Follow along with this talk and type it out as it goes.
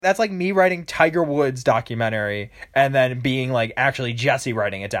That's like me writing Tiger Woods documentary and then being like actually Jesse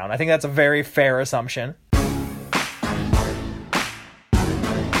writing it down. I think that's a very fair assumption.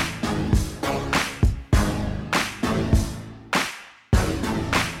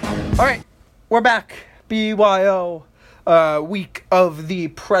 All right, we're back. BYO, week of the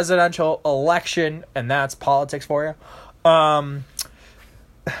presidential election, and that's politics for you.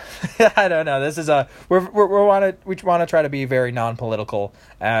 I don't know. This is we want to try to be very non-political,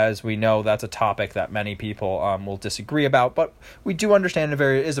 as we know that's a topic that many people will disagree about, but we do understand it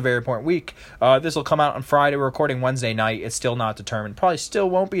is a very important week. This will come out on Friday. We're recording Wednesday night. It's still not determined. Probably still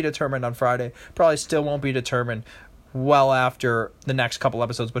won't be determined on Friday. Probably still won't be determined well after the next couple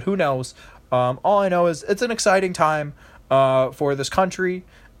episodes, but who knows? All I know is it's an exciting time for this country,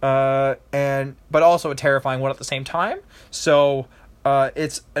 but also a terrifying one at the same time. So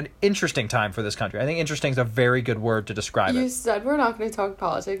it's an interesting time for this country. I think interesting is a very good word to describe it. You said we're not going to talk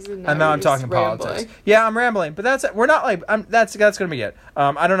politics, and now I'm talking politics. Yeah, I'm rambling, but we're not like that's going to be it.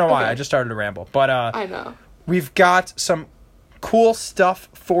 I don't know why. I just started to ramble, but I know we've got some cool stuff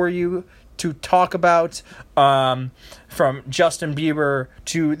for you to talk about, from Justin Bieber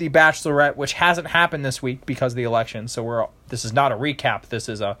to The Bachelorette, which hasn't happened this week because of the election. So this is not a recap. This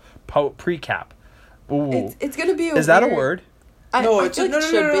is a pre-cap. Ooh. It's going to be Is that a word? No, it should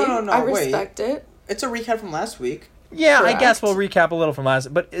be. I respect it. It's a recap from last week. Yeah, correct. I guess we'll recap a little from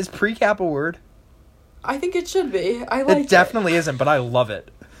last. But is pre-cap a word? I think it should be. I like it. It definitely isn't, but I love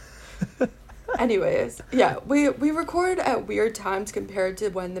it. Anyways, yeah, we record at weird times compared to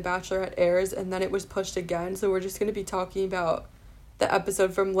when The Bachelorette airs, and then it was pushed again, so we're just going to be talking about the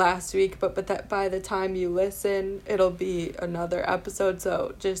episode from last week, but that by the time you listen, it'll be another episode,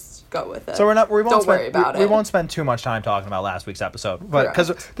 so just go with it. So we won't worry about it. We won't spend too much time talking about last week's episode, but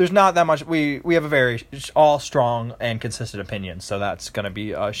because there's not that much, we have a very all strong and consistent opinion, so that's going to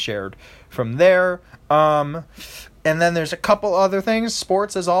be shared from there. And then there's a couple other things,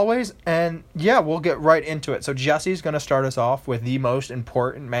 sports as always, and yeah, we'll get right into it. So Jesse's going to start us off with the most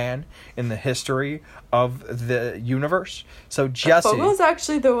important man in the history of the universe. So Jesse... Fogel's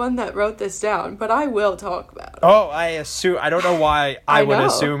actually the one that wrote this down, but I will talk about it. Oh, I don't know why I would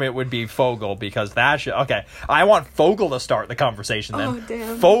assume it would be Fogel, because okay, I want Fogel to start the conversation then. Oh,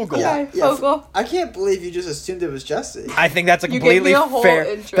 damn. Fogel. Okay, Fogel. I can't believe you just assumed it was Jesse. I think that's a completely fair...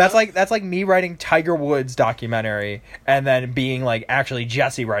 Intro. That's like me writing Tiger Woods documentary and then being like actually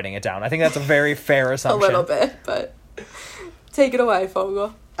Jesse writing it down. I think that's a very fair assumption. A little bit, but take it away,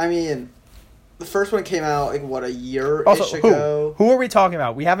 Fogel. I mean, the first one came out like a year-ish ago. Who are we talking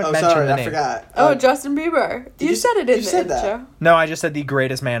about? We haven't mentioned the name. I forgot. Justin Bieber. You said it in the intro. That. No, I just said the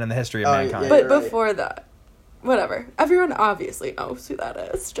greatest man in the history of mankind. Yeah, but before that, whatever. Everyone obviously knows who that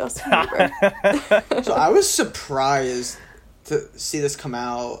is. Justin Bieber. So I was surprised to see this come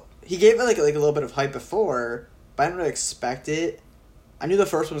out. He gave it like a little bit of hype before, but I didn't really expect it. I knew the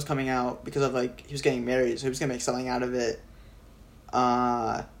first one was coming out because of he was getting married, so he was gonna make something out of it.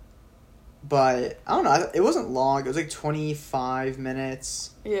 But I don't know. It wasn't long. It was like 25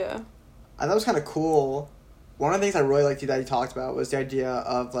 minutes. Yeah. I thought it was kind of cool. One of the things I really liked that he talked about was the idea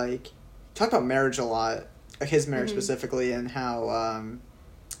of he talked about marriage a lot, like his marriage specifically, and how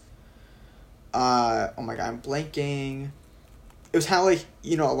oh my god, I'm blanking. It was how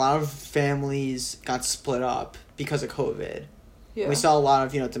a lot of families got split up because of COVID. Yeah. We saw a lot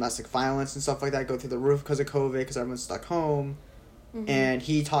of domestic violence and stuff like that go through the roof because of COVID, because everyone's stuck home. Mm-hmm. And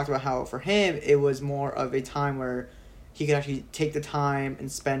he talked about how for him it was more of a time where he could actually take the time and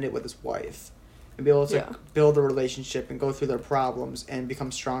spend it with his wife and be able to build a relationship and go through their problems and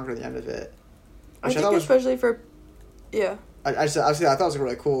become stronger at the end of it. I think especially for I thought it was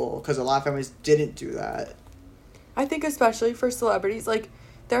really cool because a lot of families didn't do that. I think especially for celebrities,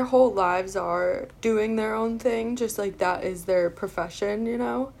 their whole lives are doing their own thing, just that is their profession,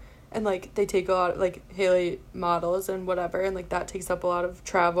 and they take a lot of Haley models and whatever, and that takes up a lot of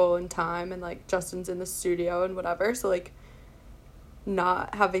travel and time, and Justin's in the studio and whatever, so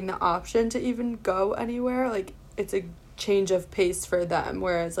not having the option to even go anywhere, it's a change of pace for them,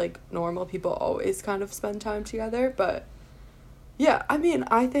 whereas normal people always kind of spend time together. But yeah, I mean,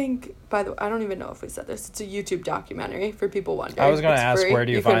 I think, by the way, I don't even know if we said this. It's a YouTube documentary for people wondering. I was going to ask, where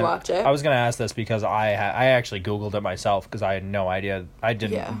do you find can watch it. I was going to ask this because I actually Googled it myself because I had no idea. I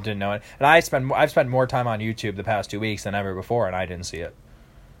didn't know it. And I've spent more time on YouTube the past 2 weeks than ever before, and I didn't see it.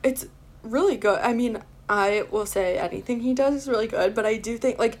 It's really good. I mean, I will say anything he does is really good, but I do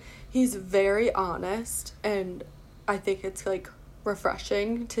think, he's very honest, and I think it's,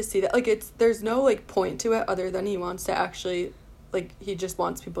 refreshing to see that. There's no, point to it other than he wants to actually... he just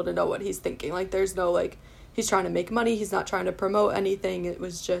wants people to know what he's thinking. There's no, he's trying to make money. He's not trying to promote anything. It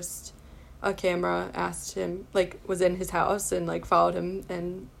was just a camera asked him, like, was in his house and, like, followed him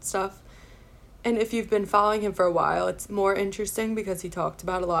and stuff. And if you've been following him for a while, it's more interesting because he talked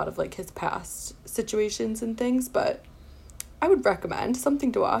about a lot of, like, his past situations and things. But I would recommend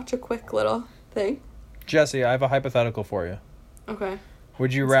something to watch, a quick little thing. Jesse, I have a hypothetical for you. Okay.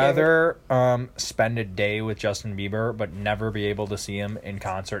 Would you rather spend a day with Justin Bieber but never be able to see him in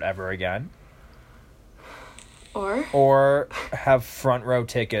concert ever again? Or have front row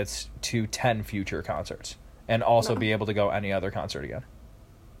tickets to 10 future concerts and also be able to go any other concert again?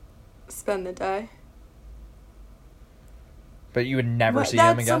 Spend the day. But you would never see him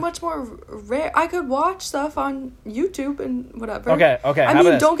again? That's so much more rare. I could watch stuff on YouTube and whatever. Okay. I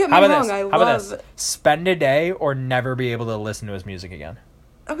mean, don't get me wrong. I love... Spend a day or never be able to listen to his music again?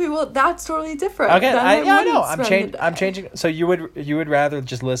 Okay, well, that's totally different. Okay, I know. I'm changing. So you would rather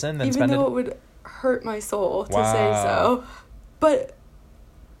just listen than spend it? Even though it would hurt my soul to say so. But,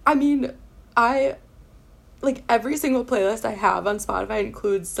 I mean, like, every single playlist I have on Spotify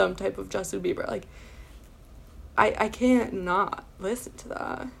includes some type of Justin Bieber. Like, I can't not listen to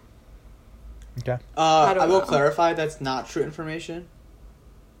that. Okay. I will clarify that's not true information.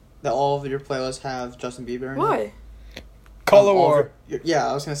 That all of your playlists have Justin Bieber in it. Why? Color War. Yeah,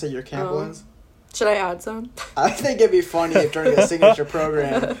 I was going to say your camp ones. Should I add some? I think it'd be funny if during the signature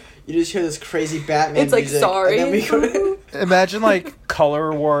program, you just hear this crazy Batman music. It's like, sorry. And then we go Imagine, like,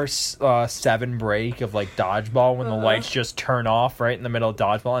 Color War 7 break of, like, Dodgeball when the lights just turn off right in the middle of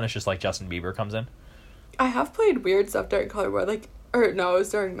Dodgeball and it's just, like, Justin Bieber comes in. I have played weird stuff during Color War. Like, or no, it was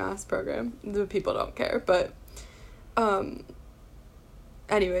during Mass program. The people don't care. But,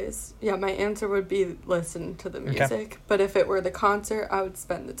 anyways, yeah, my answer would be listen to the music. Okay. But if it were the concert, I would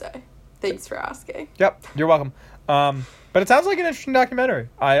spend the day. Thanks for asking. Yep, you're welcome. But it sounds like an interesting documentary.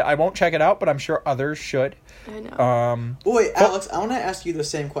 I won't check it out, but I'm sure others should. I know. Wait, Alex, I want to ask you the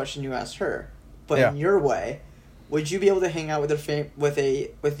same question you asked her, but in your way. Would you be able to hang out with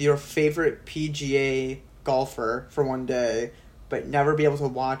your favorite PGA golfer for one day, but never be able to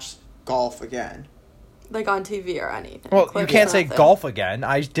watch golf again? Like on TV or anything. Well, you can't say golf again.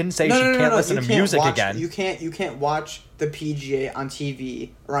 I didn't say she can't listen to music again. You can't watch the PGA on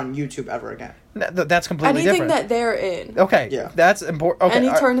TV or on YouTube ever again. That's completely different. Anything that they're in. Okay, yeah, that's important. Okay,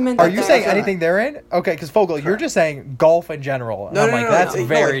 any tournament. Are you saying anything they're in? Okay, because Fogel, you're just saying golf in general. No, that's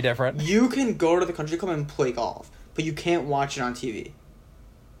very different. You can go to the country club and play golf, but you can't watch it on TV.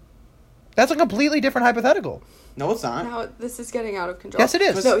 That's a completely different hypothetical. No, it's not. No, this is getting out of control. Yes, it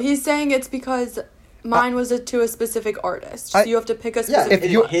is. No, he's saying it's because mine was to a specific artist. So you have to pick a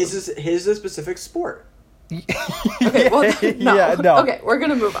specific one. His is a specific sport. Okay, well, no. Yeah, no. Okay, we're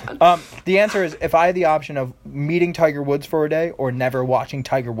going to move on. The answer is, if I had the option of meeting Tiger Woods for a day or never watching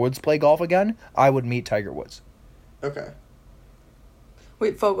Tiger Woods play golf again, I would meet Tiger Woods. Okay.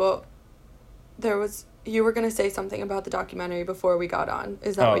 Wait, Fogel, you were going to say something about the documentary before we got on.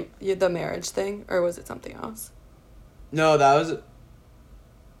 Is that the marriage thing, or was it something else? No, that was...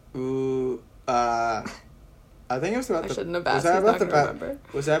 I think it was about I shouldn't have asked. Was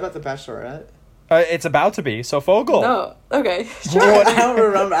that about the Bachelorette? It's about to be. So Fogel. No. Okay. Sure. I don't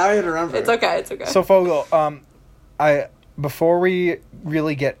remember. I don't remember. It's okay. So Fogel, before we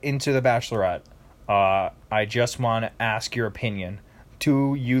really get into the Bachelorette, I just want to ask your opinion.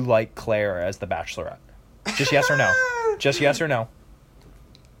 Do you like Claire as the Bachelorette? Just yes or no. Just yes or no.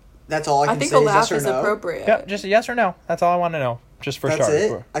 That's all I can say. I think a laugh is appropriate. Yeah, just a yes or no. That's all I want to know. Just for That's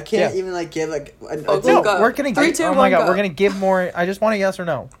starters. it? I can't even give we're gonna give. Oh my god, we're gonna give more. I just want a yes or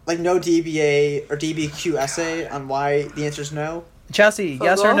no. Like no DBA or DBQ essay on why the answer is no. Jesse, Fogel?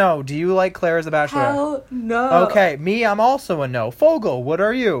 Yes or no? Do you like Claire as the Bachelorette? Hell no. Okay, me, I'm also a no. Fogel, what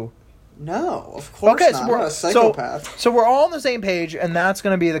are you? No, of course not. I'm not a psychopath. So we're all on the same page, and that's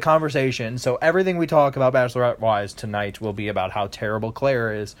going to be the conversation. So everything we talk about Bachelorette-wise tonight will be about how terrible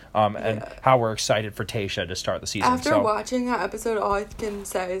Claire is, and how we're excited for Tayshia to start the season. After watching that episode, all I can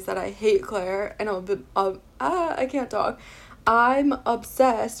say is that I hate Claire, and I can't talk. I'm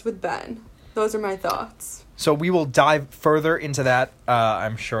obsessed with Ben. Those are my thoughts. So we will dive further into that,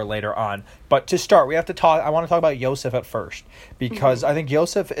 I'm sure, later on. But to start, we have to talk. I want to talk about Yosef at first, because I think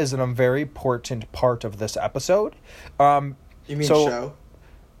Yosef is a very important part of this episode. You mean show?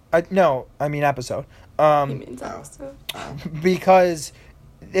 No, I mean episode. He means episode. Because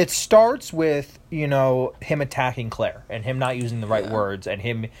it starts with, him attacking Claire and him not using the right words and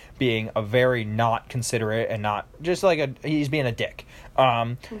him being a very not considerate and not just he's being a dick.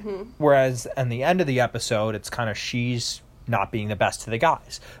 Whereas in the end of the episode, it's kind of she's not being the best to the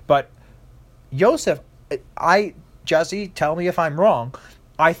guys. But Yosef, Jesse, tell me if I'm wrong.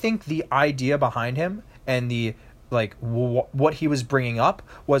 I think the idea behind him and the like what he was bringing up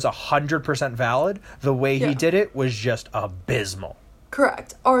was 100% valid. The way he did it was just abysmal.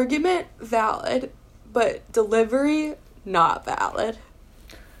 Correct. Argument valid, but delivery not valid.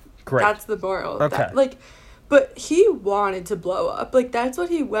 Great. That's the moral. Okay. But he wanted to blow up. Like, that's what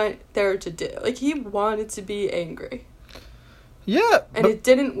he went there to do. Like, he wanted to be angry. Yeah. And it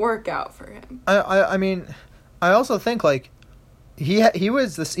didn't work out for him. I mean, I also think, like, he had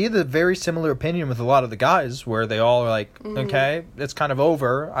a very similar opinion with a lot of the guys, where they all are like, okay, it's kind of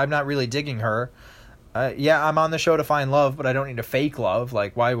over. I'm not really digging her. Yeah, I'm on the show to find love, but I don't need to fake love.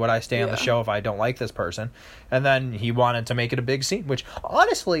 Like, why would I stay on the show if I don't like this person? And then he wanted to make it a big scene, which,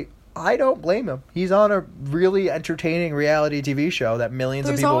 honestly, I don't blame him. He's on a really entertaining reality TV show that millions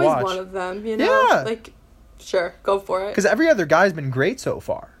of people watch. There's always one of them, you know? Yeah. Like, sure, go for it. Because every other guy's been great so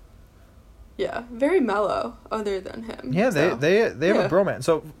far. Yeah, very mellow, other than him. Yeah, so. they have a bromance.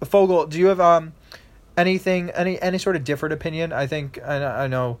 So, Fogel, do you have anything, any sort of different opinion? I think, I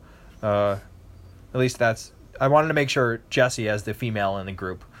know, at least I wanted to make sure Jessie, as the female in the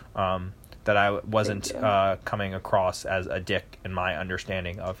group, that I wasn't coming across as a dick in my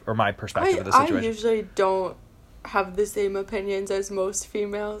understanding of, or my perspective of the situation. I usually don't have the same opinions as most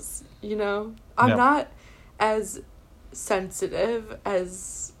females, you know? I'm not as sensitive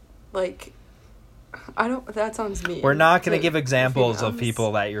as, like, that sounds mean. We're not going to give examples of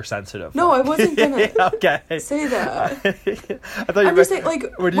people that you're sensitive. No, I wasn't going to say that. I thought I'm just saying, like,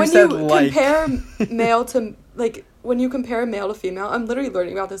 when you compare male to, like, when you compare male to female, I'm literally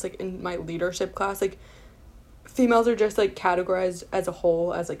learning about this, like, in my leadership class. Like, females are just, like, categorized as a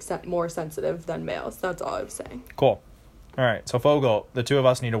whole as, like, more sensitive than males. That's all I was saying. Cool. All right. So, Fogel, the two of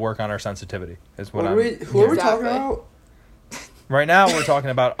us need to work on our sensitivity. Who are we talking about? Right now, we're talking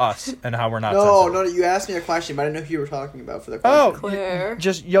about us and how we're not sensitive. No, you asked me a question, but I didn't know who you were talking about for the question. Oh, Claire.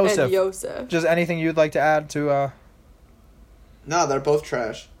 Just Yosef. And Yosef. Just anything you'd like to add to... No, they're both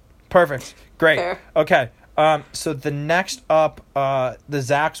trash. Perfect. Great. Fair. Okay. So the next up, the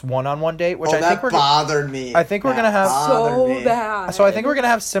Zach's one-on-one date, which I think bothered me. I think we're gonna have so bad. So I think we're gonna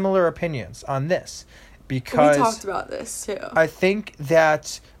have similar opinions on this, because we talked about this too. I think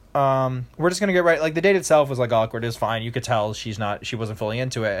that we're just gonna get right. Like, the date itself was like awkward. It was fine. You could tell she wasn't fully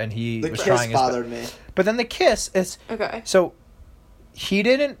into it, and he was trying. The kiss bothered me. But then the kiss is okay. So he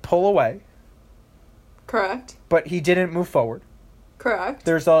didn't pull away. Correct. But he didn't move forward. Correct.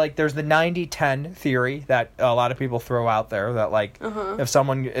 There's the 90-10 theory that a lot of people throw out there, that like if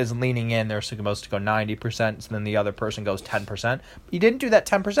someone is leaning in, they're supposed to go 90%, and then the other person goes 10%. He didn't do that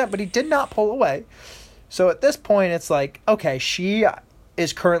 10%, but he did not pull away. So at this point, it's like, okay, she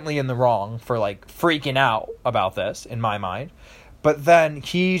is currently in the wrong for like freaking out about this, in my mind. But then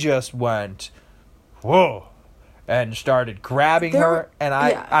he just went, whoa, and started grabbing her, and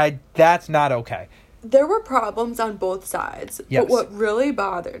I that's not okay. There were problems on both sides, but what really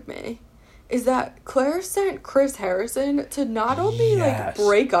bothered me is that Claire sent Chris Harrison to not only like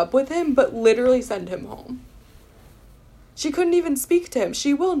break up with him, but literally send him home. She couldn't even speak to him.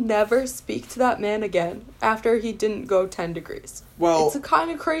 She will never speak to that man again after he didn't go 10 degrees. Well, it's kind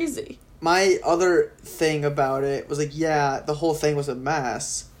of crazy. My other thing about it was like, the whole thing was a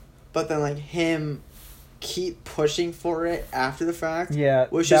mess, but then like him keep pushing for it after the fact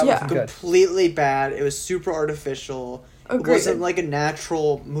was just completely bad. It was super artificial. Agreed. It wasn't like a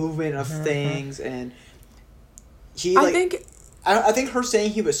natural movement of things, and I think her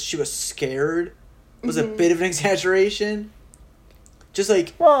saying she was scared was a bit of an exaggeration. Just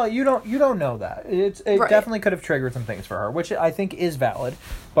like, well, you don't know that. It definitely could have triggered some things for her, which I think is valid.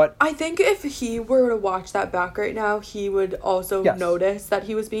 But I think if he were to watch that back right now, he would also notice that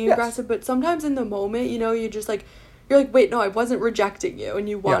he was being aggressive. But sometimes in the moment, you know, you're like, wait, no, I wasn't rejecting you, and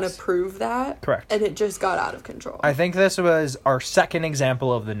you want to prove that. Correct. And it just got out of control. I think this was our second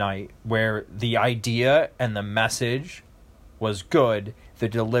example of the night where the idea and the message was good, the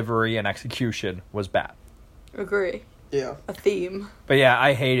delivery and execution was bad. Agree. Yeah. A theme. But yeah,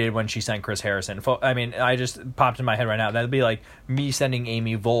 I hated when she sent Chris Harrison. I mean, I just popped in my head right now. That'd be like me sending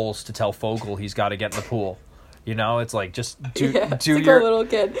Amy Voles to tell Fogel he's got to get in the pool. You know, it's like, just do your a little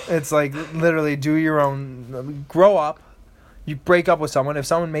kid. It's like literally do your own. Grow up. You break up with someone. If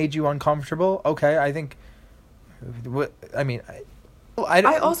someone made you uncomfortable, okay, I think. I mean,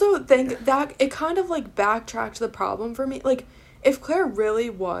 I also think that it kind of like backtracked the problem for me. Like, if Claire really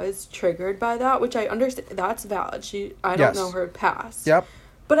was triggered by that, which I understand, that's valid. I don't know her past. Yep.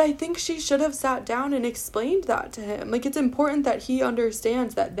 But I think she should have sat down and explained that to him. Like, it's important that he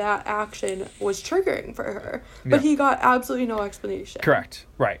understands that action was triggering for her. But he got absolutely no explanation. Correct.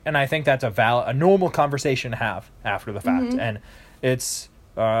 Right. And I think that's a normal conversation to have after the fact. And it's...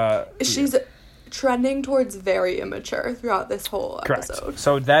 trending towards very immature throughout this whole episode. Correct.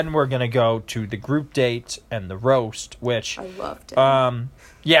 So then we're going to go to the group date and the roast, which... I loved it.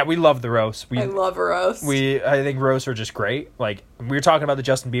 Yeah, we love the roast. I love a roast. I think roasts are just great. Like, we were talking about the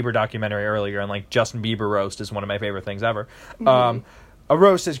Justin Bieber documentary earlier, and, like, Justin Bieber roast is one of my favorite things ever. Mm-hmm. A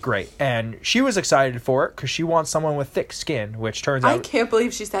roast is great, and she was excited for it because she wants someone with thick skin, which turns out... I can't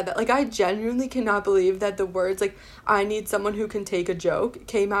believe she said that. Like, I genuinely cannot believe that the words, like, I need someone who can take a joke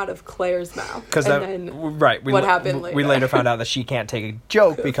came out of Claire's mouth. Because what happened later? We later found out that she can't take a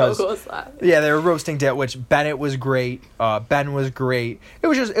joke because... Yeah, they were roasting Dale, which Bennett was great. Ben was great. It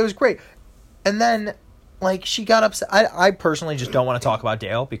was great. And then, like, she got upset. I personally just don't want to talk about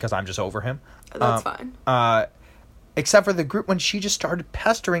Dale because I'm just over him. That's fine. Except for the group when she just started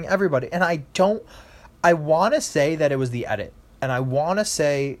pestering everybody. And I want to say that it was the edit. And I want to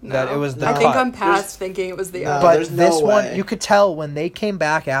say that it was the I think I'm past thinking it was the edit. But this one, you could tell when they came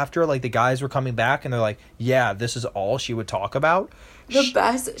back after, like, the guys were coming back and they're like, yeah, this is all she would talk about.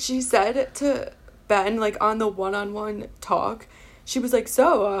 She said to Ben, like, on the one-on-one talk, she was like,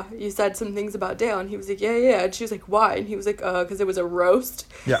 so, you said some things about Dale, and he was like, yeah, and she was like, why? And he was like, because it was a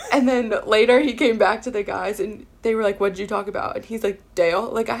roast. Yeah. And then later he came back to the guys, and they were like, what'd you talk about? And he's like, Dale?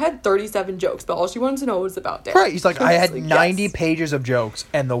 Like, I had 37 jokes, but all she wanted to know was about Dale. Right, he's like, I had 90 pages of jokes,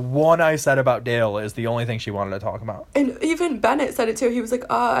 and the one I said about Dale is the only thing she wanted to talk about. And even Bennett said it too. He was like,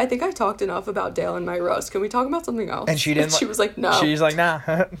 I think I talked enough about Dale in my roast. Can we talk about something else? And she didn't. She was like, no. She's like,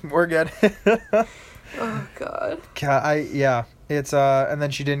 nah, we're good. Oh, God. Yeah. It's and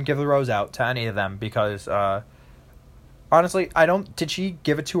then she didn't give the rose out to any of them because honestly, did she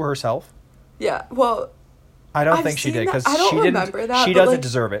give it to herself? Yeah, well, I don't think she did because she remember that. She doesn't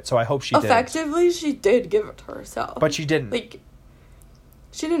deserve it, so I hope she did. Effectively, she did give it to herself, but she didn't. Like,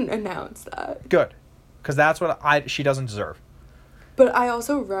 she didn't announce that. Good, because that's what she doesn't deserve. But I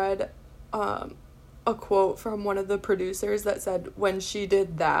also read a quote from one of the producers that said when she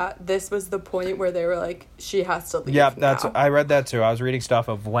did that, this was the point where they were like, she has to leave. Yeah, I read that too. I was reading stuff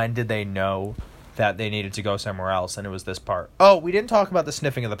of when did they know that they needed to go somewhere else, and it was this part. Oh, we didn't talk about the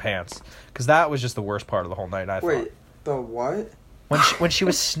sniffing of the pants because that was just the worst part of the whole night. I thought. Wait, the what? When she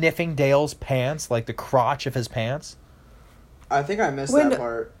was sniffing Dale's pants, like the crotch of his pants. I think I missed that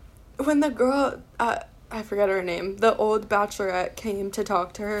part. When the girl, I forget her name, the old bachelorette came to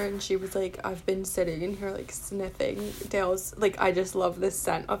talk to her, and she was like, I've been sitting in here, like, sniffing Dale's, like, I just love this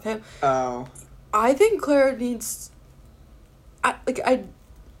scent of him. Oh. I think Claire needs, I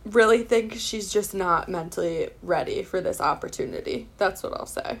really think she's just not mentally ready for this opportunity. That's what I'll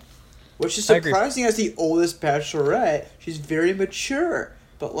say. Which is surprising as the oldest bachelorette. She's very mature,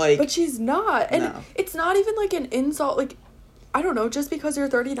 but she's not. And it's not even, like, an insult, like, I don't know, just because you're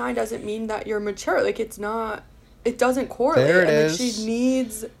 39 doesn't mean that you're mature. Like, it doesn't correlate. There it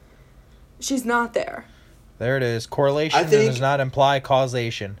is. She's not there. There it is. Correlation does not imply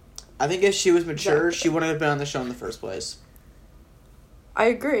causation. I think if she was mature, she wouldn't have been on the show in the first place. I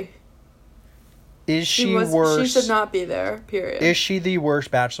agree. Is she worse? She should not be there, period. Is she the worst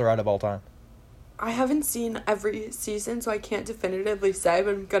bachelorette of all time? I haven't seen every season, so I can't definitively say,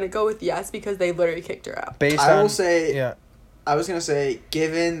 but I'm going to go with yes because they literally kicked her out. I was going to say,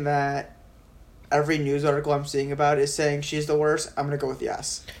 given that every news article I'm seeing about is saying she's the worst, I'm going to go with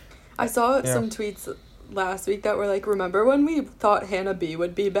yes. I saw some tweets last week that were like, remember when we thought Hannah B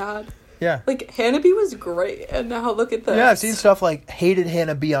would be bad? Yeah. Like, Hannah B was great, and now look at this. Yeah, I've seen stuff like, hated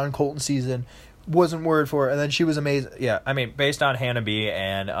Hannah B on Colton season, wasn't worried for it, and then she was amazing. Yeah, I mean, based on Hannah B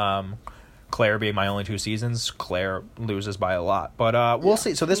and Claire being my only 2 seasons, Claire loses by a lot. But we'll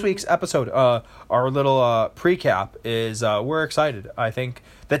see. So this week's episode, our little pre-cap is we're excited. I think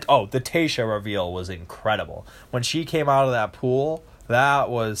that, the Tayshia reveal was incredible. When she came out of that pool, that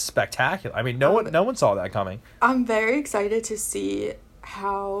was spectacular. I mean, no one saw that coming. I'm very excited to see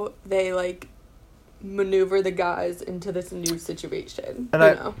how they, like, maneuver the guys into this new situation.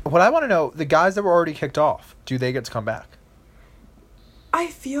 And what I want to know, the guys that were already kicked off, do they get to come back? I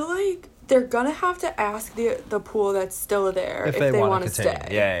feel like they're gonna have to ask the pool that's still there if they want to stay.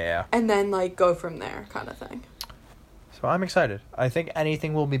 Yeah. And then, like, go from there, kind of thing. So I'm excited. I think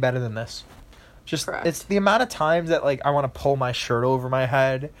anything will be better than this. Just Correct. It's the amount of times that, like, I want to pull my shirt over my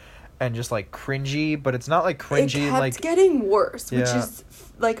head and just, like, cringy, but it's not like cringy. It kept getting worse, which is,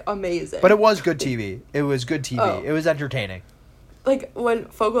 like, amazing. But it was good TV. It was good TV. Oh. It was entertaining. Like, when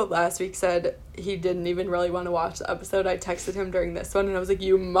Fogel last week said he didn't even really want to watch the episode, I texted him during this one, and I was like,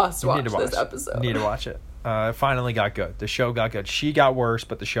 you must watch this episode. You need to watch it. It finally got good. The show got good. She got worse,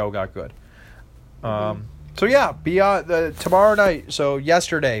 but the show got good. So yeah, beyond tomorrow night. So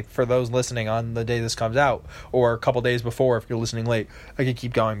yesterday, for those listening on the day this comes out, or a couple days before if you're listening late, I could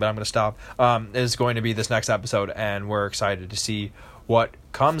keep going, but I'm going to stop. Is going to be this next episode, and we're excited to see what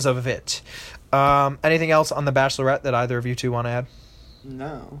comes of it. Anything else on The Bachelorette that either of you two want to add?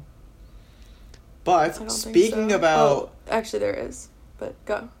 No. But speaking about, actually there is. But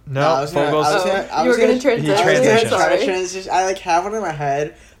go. No, you were gonna transition. I have one in my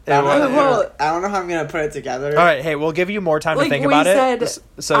head. I don't know how I'm gonna put it together. All right, hey, we'll give you more time to think about it.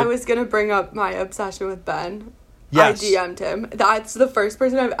 So I was gonna bring up my obsession with Ben. Yes. I DM'd him. That's the first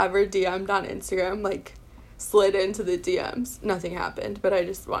person I've ever DM'd on Instagram. Like, slid into the DMs. Nothing happened, but I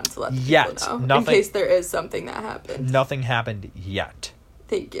just wanted to let people know in case there is something that happened. Nothing happened yet.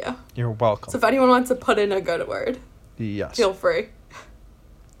 Thank you. You're welcome. So if anyone wants to put in a good word, yes, feel free.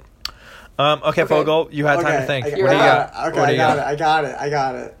 Okay, Fogel, you had time to think. What do you got? I got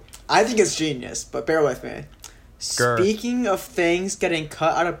it. I think it's genius, but bear with me. Speaking of things getting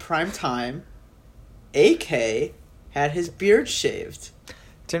cut out of prime time, AK had his beard shaved.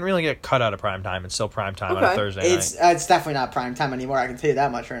 Didn't really get cut out of prime time. It's still prime time on a Thursday night. It's definitely not prime time anymore. I can tell you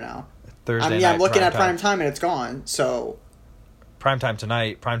that much right now. Thursday night. I'm looking at prime time and it's gone. So prime time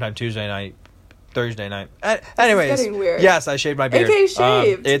tonight, prime time Tuesday night, Thursday night. Anyways, yes, I shaved my beard. AK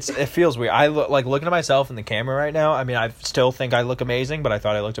shaved. It feels weird. I looking at myself in the camera right now. I mean, I still think I look amazing, but I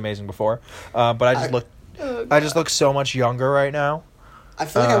thought I looked amazing before. But I just look so much younger right now. I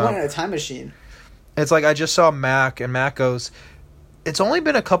feel like I went in a time machine. It's like I just saw Mac, and Mac goes, "It's only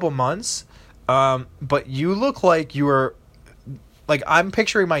been a couple months, but you look like you were." Like, I'm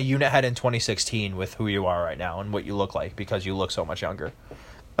picturing my unit head in 2016 with who you are right now and what you look like because you look so much younger.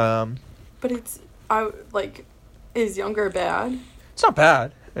 But is younger bad? It's not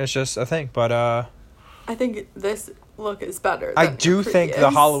bad. It's just a thing. But I think this look is better. I do think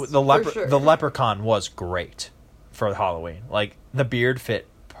the leprechaun was great for Halloween. Like, the beard fit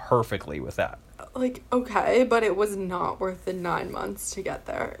perfectly with that. Like, okay, but it was not worth the 9 months to get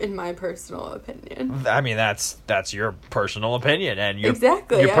there, in my personal opinion. I mean, that's your personal opinion, and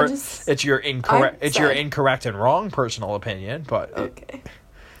exactly. It's your incorrect and wrong personal opinion, but okay.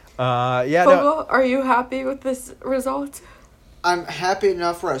 Fogel, are you happy with this result? I'm happy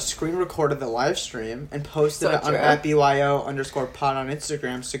enough where I screen recorded the live stream and posted it at BYO_pod on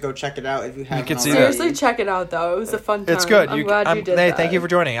Instagram, so go check it out if you haven't. You can seriously check it out, though. It was a fun time. It's good. I'm glad you did that. Thank you for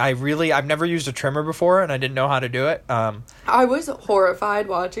joining. I've never used a trimmer before, and I didn't know how to do it. I was horrified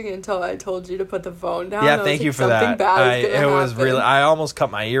watching until I told you to put the phone down. Yeah, thank you for that. It was really. I almost cut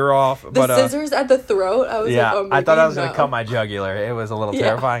my ear off. The scissors at the throat. I was like, oh my God. I thought I was gonna cut my jugular. It was a little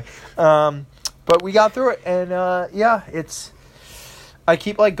terrifying. But we got through it, and it's. I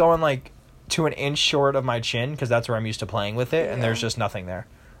keep going to an inch short of my chin because that's where I'm used to playing with it, and there's just nothing there.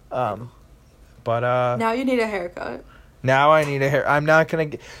 But now you need a haircut. Now I need a hair. I'm not gonna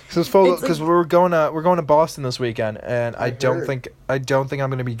because we're going to Boston this weekend, and I don't think I'm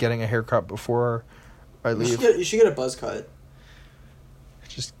gonna be getting a haircut before I leave. You should get a buzz cut.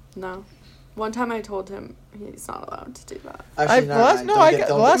 No. One time I told him he's not allowed to do that. Actually,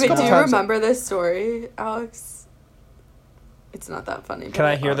 do you remember this story, Alex? It's not that funny. Can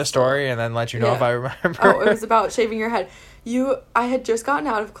I hear the story and then let you know if I remember? Oh, it was about shaving your head. I had just gotten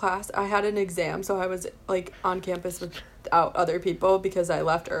out of class. I had an exam, so I was on campus without other people because I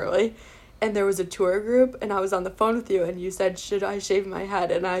left early. And there was a tour group, and I was on the phone with you, and you said, "Should I shave my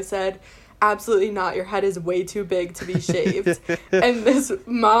head?" And I said, "Absolutely not. Your head is way too big to be shaved." And this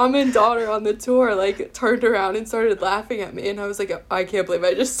mom and daughter on the tour turned around and started laughing at me, and I was like, I can't believe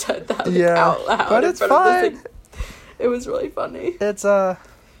I just said that out loud. But it's fine. It was really funny. It's I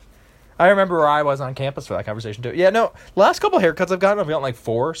remember where I was on campus for that conversation too. Yeah, no. Last couple haircuts I've gotten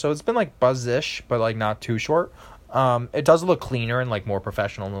 4, so it's been buzz-ish, but not too short. It does look cleaner and more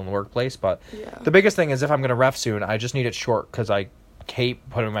professional in the workplace, but the biggest thing is if I'm gonna ref soon, I just need it short because I hate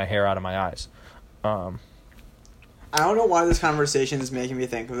putting my hair out of my eyes. I don't know why this conversation is making me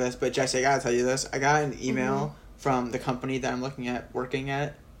think of this, but Jesse, I gotta tell you this. I got an email from the company that I'm working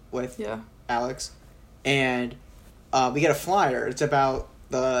at with Alex, and we get a flyer. It's about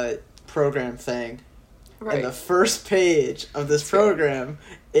the program thing. Right. And the first page of this program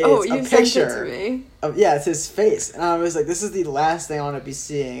is a picture. Sent it to me. It's his face. And I was like, this is the last thing I want to be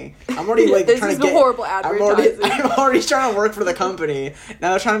seeing. I'm already trying to get horrible advertising. I'm already trying to work for the company.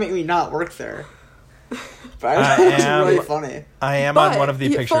 Now they're trying to make me not work there. But I know it's really funny. I am on one of the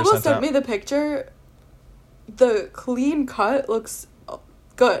pictures. Fogel sent me the picture. The clean cut looks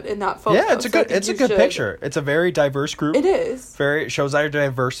good in that photo. Yeah, it's a good picture. It's a very diverse group. It is. It shows our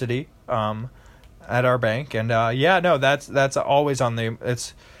diversity at our bank, and that's always on the.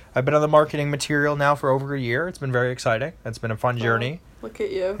 It's I've been on the marketing material now for over a year. It's been very exciting. It's been a fun journey. Look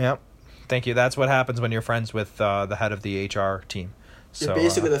at you. Yep. Thank you. That's what happens when you're friends with the head of the HR team. You're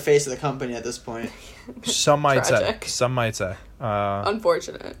basically the face of the company at this point. Some might say. Some might say.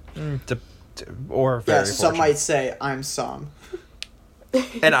 Unfortunate. Or very some fortunate. might say I'm some.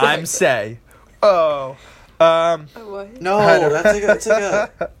 And I'm say. Oh. What? No,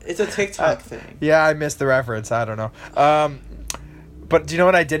 it's a TikTok thing. Yeah, I missed the reference. I don't know. But do you know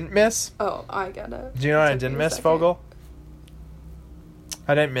what I didn't miss? Oh, I get it. Do you know what I didn't miss, Fogel?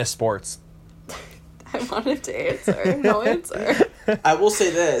 I didn't miss sports. I wanted to answer. No answer. I will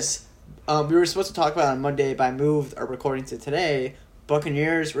say this. We were supposed to talk about it on Monday, but I moved our recording to today.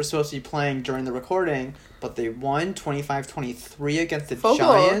 Buccaneers were supposed to be playing during the recording, but they won 25-23 against the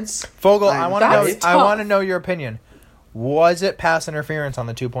Giants. Fogel, I want to know your opinion. Was it pass interference on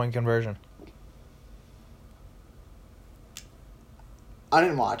the 2-point conversion? I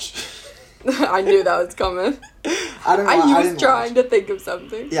didn't watch. I knew that was coming. I was trying to think of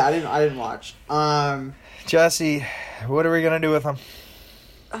something. Yeah, I didn't watch. Jesse, what are we gonna do with them?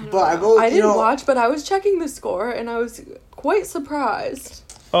 I didn't watch, but I was checking the score and I was quite surprised.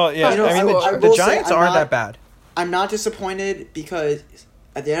 Oh yeah, I mean the Giants aren't that bad. I'm not disappointed because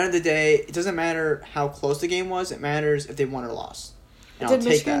at the end of the day, it doesn't matter how close the game was. It matters if they won or lost. And Did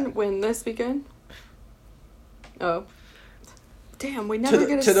Michigan win this weekend? Oh. Damn, we never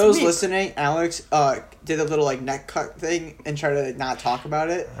get a To those listening, Alex did a little neck cut thing and tried to not talk about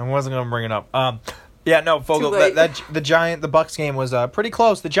it. I wasn't gonna bring it up. Yeah, no, Fogel. The Bucks game was pretty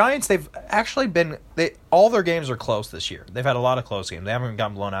close. The Giants, they've actually all their games are close this year. They've had a lot of close games. They haven't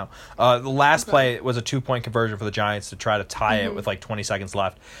gotten blown out. The last play was a 2-point conversion for the Giants to try to tie it with 20 seconds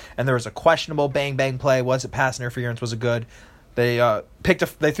left, and there was a questionable bang play. Was it pass interference? Was it good? They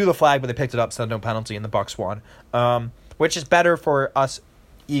they threw the flag, but they picked it up, so no penalty, and the Bucks won. Which is better for us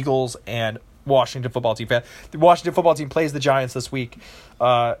Eagles and Washington football team fan. The Washington football team plays the Giants this week.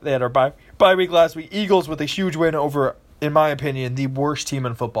 They had our bye week last week. Eagles with a huge win over, in my opinion, the worst team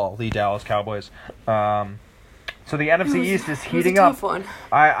in football, the Dallas Cowboys. So the NFC East is heating up. Tough one.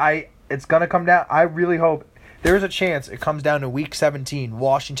 It's gonna come down. I really hope there's a chance it comes down to Week 17,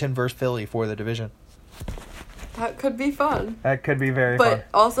 Washington versus Philly for the division. That could be fun. That could be very fun. But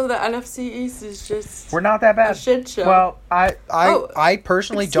also the NFC East is just... We're not that bad. A shit show. Well, I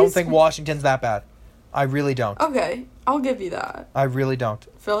personally don't think Washington's that bad. I really don't. Okay, I'll give you that. I really don't.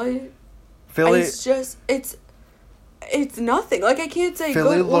 Philly? It's just... It's nothing. I can't say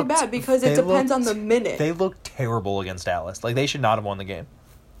Philly good or bad because it depends on the minute. They looked terrible against Dallas. They should not have won the game.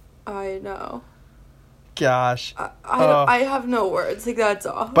 I know. Gosh. I have no words. That's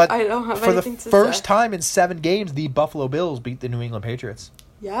all. But I don't have anything to say. For the first time in 7 games, the Buffalo Bills beat the New England Patriots.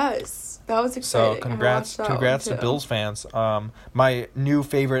 Yes. That was exciting. So congrats to Bills fans. My new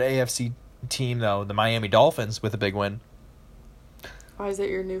favorite AFC team, though, the Miami Dolphins, with a big win. Why is it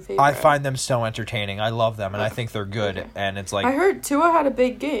your new favorite? I find them so entertaining. I love them, and I think they're good. Okay. And it's I heard Tua had a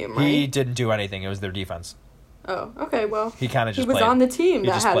big game, right? He didn't do anything. It was their defense. Oh, okay. Well, he kind of just played. He was on the team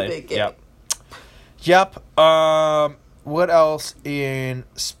that had a big game. Yep. What else in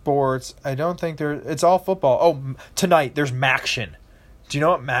sports? I don't think it's all football. Oh, tonight there's Maction. Do you know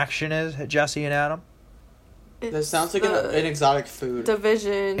what Maction is, Jesse and Adam? That sounds like an exotic food.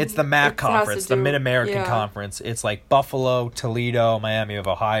 Division. It's the MAC conference, the Mid-American Conference. It's Buffalo, Toledo, Miami of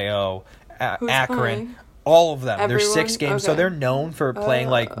Ohio, Akron. Playing? All of them. Everyone? There's 6 games. Okay. So they're known for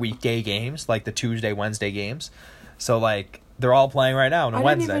playing weekday games, the Tuesday, Wednesday games. So they're all playing right now on a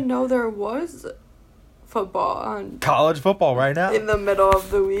Wednesday. I didn't even know there was football on college football right now in the middle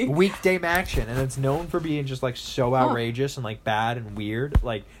of the week. Weekday action, and it's known for being just so outrageous and bad and weird.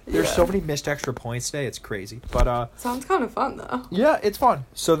 There's so many missed extra points today, it's crazy. But sounds kind of fun though. Yeah, it's fun.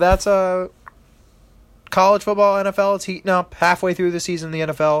 So that's college football, NFL. It's heating up halfway through the season. The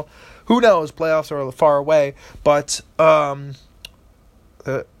NFL, who knows? Playoffs are far away, but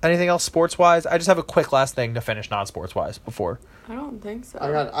anything else sports wise? I just have a quick last thing to finish non-sports wise before. I don't think so.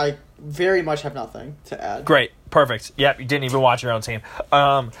 I very much have nothing to add. Great. Perfect. Yep, you didn't even watch your own team.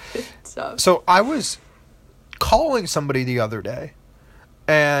 So I was calling somebody the other day,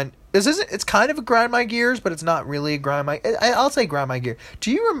 and it's kind of a grind my gears, but it's not really a grind my... I'll say grind my gear.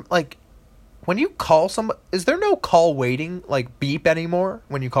 Do you, when you call somebody... Is there no call waiting, beep anymore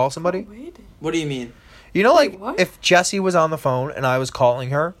when you call somebody? Waiting? What do you mean? You know, if Jessie was on the phone and I was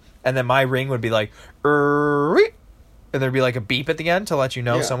calling her, and then my ring would be and there'd be a beep at the end to let you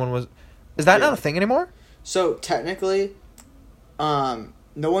know someone was... Is that not a thing anymore? So, technically, no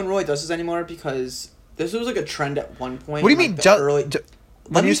one really does this anymore because this was a trend at one point. What do you mean?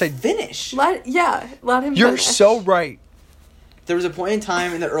 Let me finish. Let him You're finish. so right. there was a point in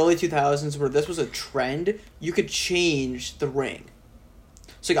time in the early 2000s where this was a trend. You could change the ring.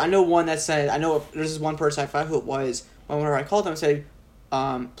 So like, I know one that said, there's this one person, I forgot who it was, whenever I called them, said,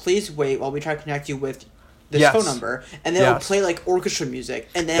 please wait while we try to connect you with this phone number. And then it'll play like orchestra music.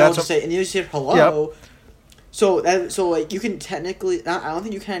 And then it'll just say, and you just say hello. Yep. So like you can technically, I don't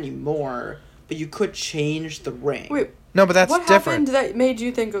think you can anymore, but you could change the ring. Wait. No, but that's different. What happened that made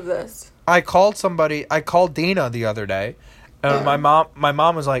you think of this? I called Dana the other day. My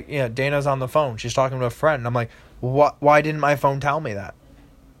mom was like, yeah, Dana's on the phone. She's talking to a friend. And I'm like, what? Why didn't my phone tell me that?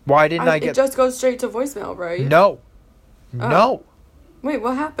 Why didn't I get... It just goes straight to voicemail, right? No. Oh. No. Wait,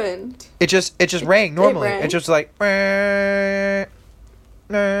 what happened? It just rang normally. It's just like... Well,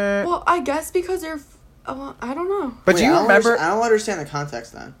 I guess because you're... I don't know. But do you remember... I don't understand the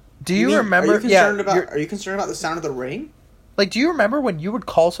context then. Do you remember... Are you concerned about the sound of the ring? Like, do you remember when you would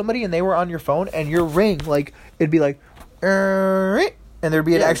call somebody and they were on your phone and your ring, like, it'd be like... and there'd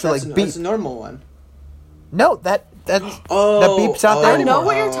be an extra, like, beep. That's a normal one. No, that beeps out there. I know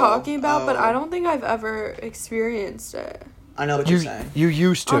what you're talking about, but I don't think I've ever experienced it. I know what you're saying. You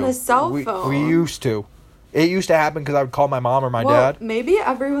used to. On a cell phone. We used to. It used to happen because I would call my mom or my dad. Maybe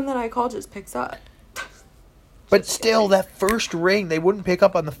everyone that I call just picks up. But still, that first ring, they wouldn't pick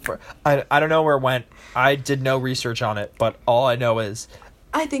up on the first... I don't know where it went. I did no research on it, but all I know is...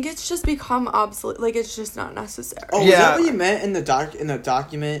 I think it's just become obsolete. Like, it's just not necessary. Oh, is that what you meant in the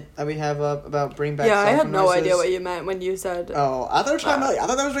document that we have up about bring back cell phone I had no noises? idea what you meant when you said... Oh, I thought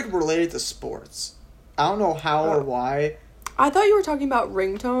that was like related to sports. I don't know how or why. I thought you were talking about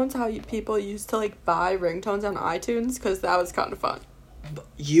ringtones, how people used to, like, buy ringtones on iTunes, because that was kind of fun.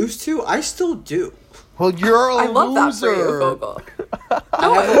 Used to? I still do. Well, you're a loser. I love that for you, Google. I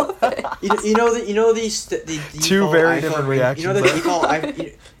love it. You know the default two very iPhone different reactions. You know the default.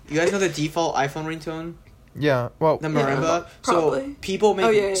 You guys know the default iPhone ringtone? Yeah. Well, the marimba. Yeah, so people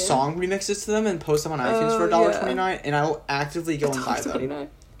make song remixes to them and post them on iTunes for $1.29, and I will actively go and buy them.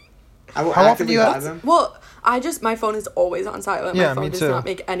 I will actively buy them. Well, my phone is always on silent. Yeah, my phone does not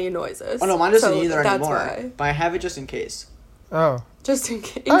make any noises. Oh no, mine doesn't either anymore. Why. But I have it just in case. Oh. Just in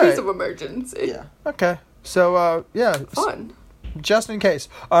case of emergency. Yeah. Okay. So fun. Just in case.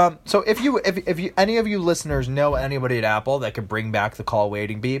 So if you any of you listeners know anybody at Apple that could bring back the call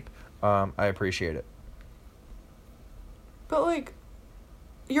waiting beep, I appreciate it. But like,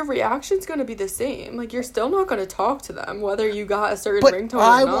 your reaction's gonna be the same. Like, you're still not gonna talk to them whether you got a certain ringtone or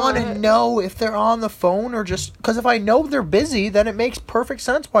not. I want to know if they're on the phone or just because if I know they're busy, then it makes perfect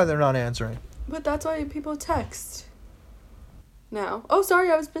sense why they're not answering. But that's why people text. Now, oh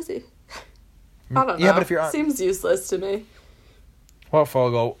sorry, I was busy. I don't know. Yeah, but if you're seems useless to me. Well,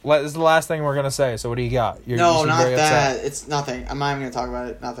 Fogel, this is the last thing we're gonna say. So what do you got? You not that. Upset. It's nothing. I'm not even gonna talk about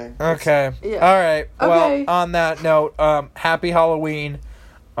it. Nothing. Okay. Yeah. All right. Okay. Well, on that note, happy Halloween.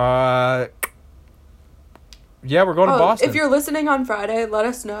 Yeah, we're going to Boston. If you're listening on Friday, let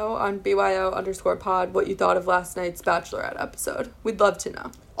us know on BYO_pod what you thought of last night's Bachelorette episode. We'd love to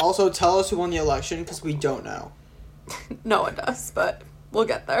know. Also, tell us who won the election because we don't know. No one does, but we'll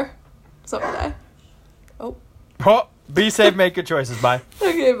get there someday. Oh, be safe, make good choices. Bye.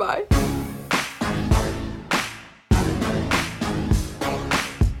 Okay, bye.